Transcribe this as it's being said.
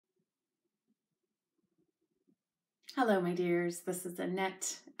Hello, my dears. This is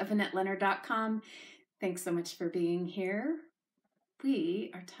Annette of AnnetteLeonard.com. Thanks so much for being here.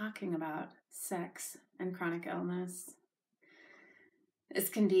 We are talking about sex and chronic illness. This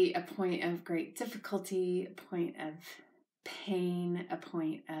can be a point of great difficulty, a point of pain, a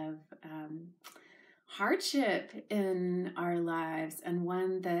point of hardship in our lives, and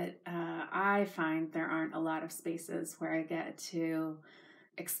one that I find there aren't a lot of spaces where I get to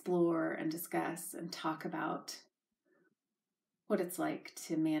explore and discuss and talk about what it's like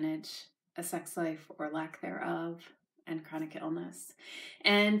to manage a sex life or lack thereof and chronic illness.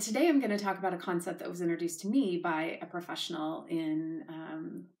 And today I'm going to talk about a concept that was introduced to me by a professional in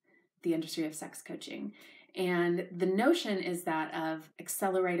the industry of sex coaching. And the notion is that of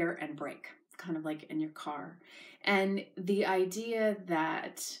accelerator and brake, kind of like in your car. And the idea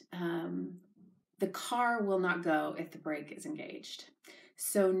that the car will not go if the brake is engaged.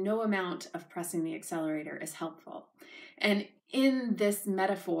 So no amount of pressing the accelerator is helpful. And in this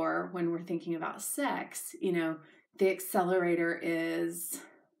metaphor, when we're thinking about sex, the accelerator is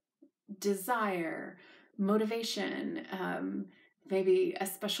desire, motivation, maybe a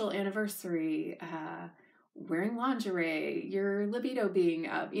special anniversary, wearing lingerie, your libido being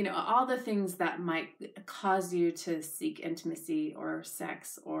up, all the things that might cause you to seek intimacy or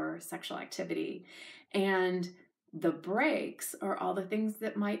sex or sexual activity. And the brakes are all the things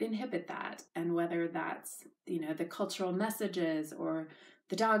that might inhibit that. And whether that's, the cultural messages or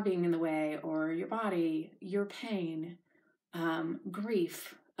the dog being in the way or your body, your pain,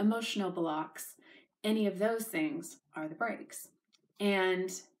 grief, emotional blocks, any of those things are the brakes.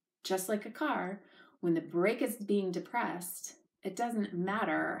 And just like a car, when the brake is being depressed, it doesn't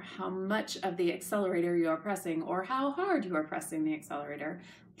matter how much of the accelerator you are pressing or how hard you are pressing the accelerator,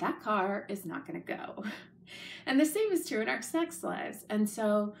 that car is not going to go. And the same is true in our sex lives. And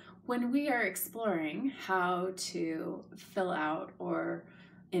so when we are exploring how to fill out or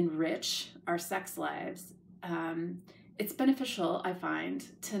enrich our sex lives, it's beneficial, I find,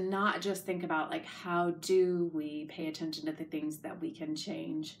 to not just think about how do we pay attention to the things that we can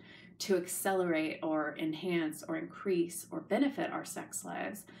change to accelerate or enhance or increase or benefit our sex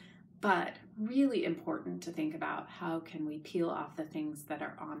lives, but really important to think about how can we peel off the things that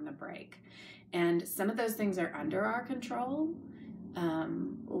are on the brake. And some of those things are under our control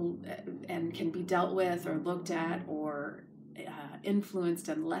and can be dealt with or looked at or influenced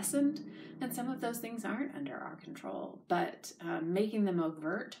and lessened. And some of those things aren't under our control, but making them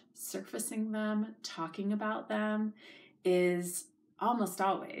overt, surfacing them, talking about them is almost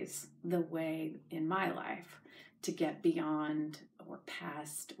always the way in my life to get beyond or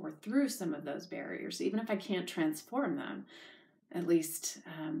past or through some of those barriers. Even if I can't transform them, at least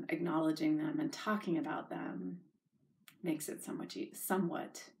acknowledging them and talking about them makes it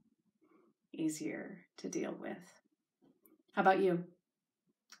somewhat easier to deal with. How about you?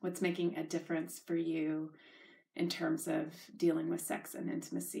 What's making a difference for you in terms of dealing with sex and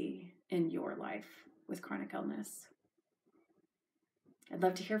intimacy in your life with chronic illness? I'd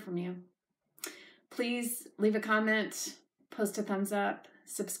love to hear from you. Please leave a comment, post a thumbs up,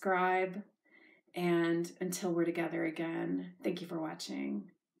 subscribe, and until we're together again, thank you for watching,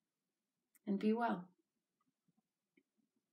 and be well.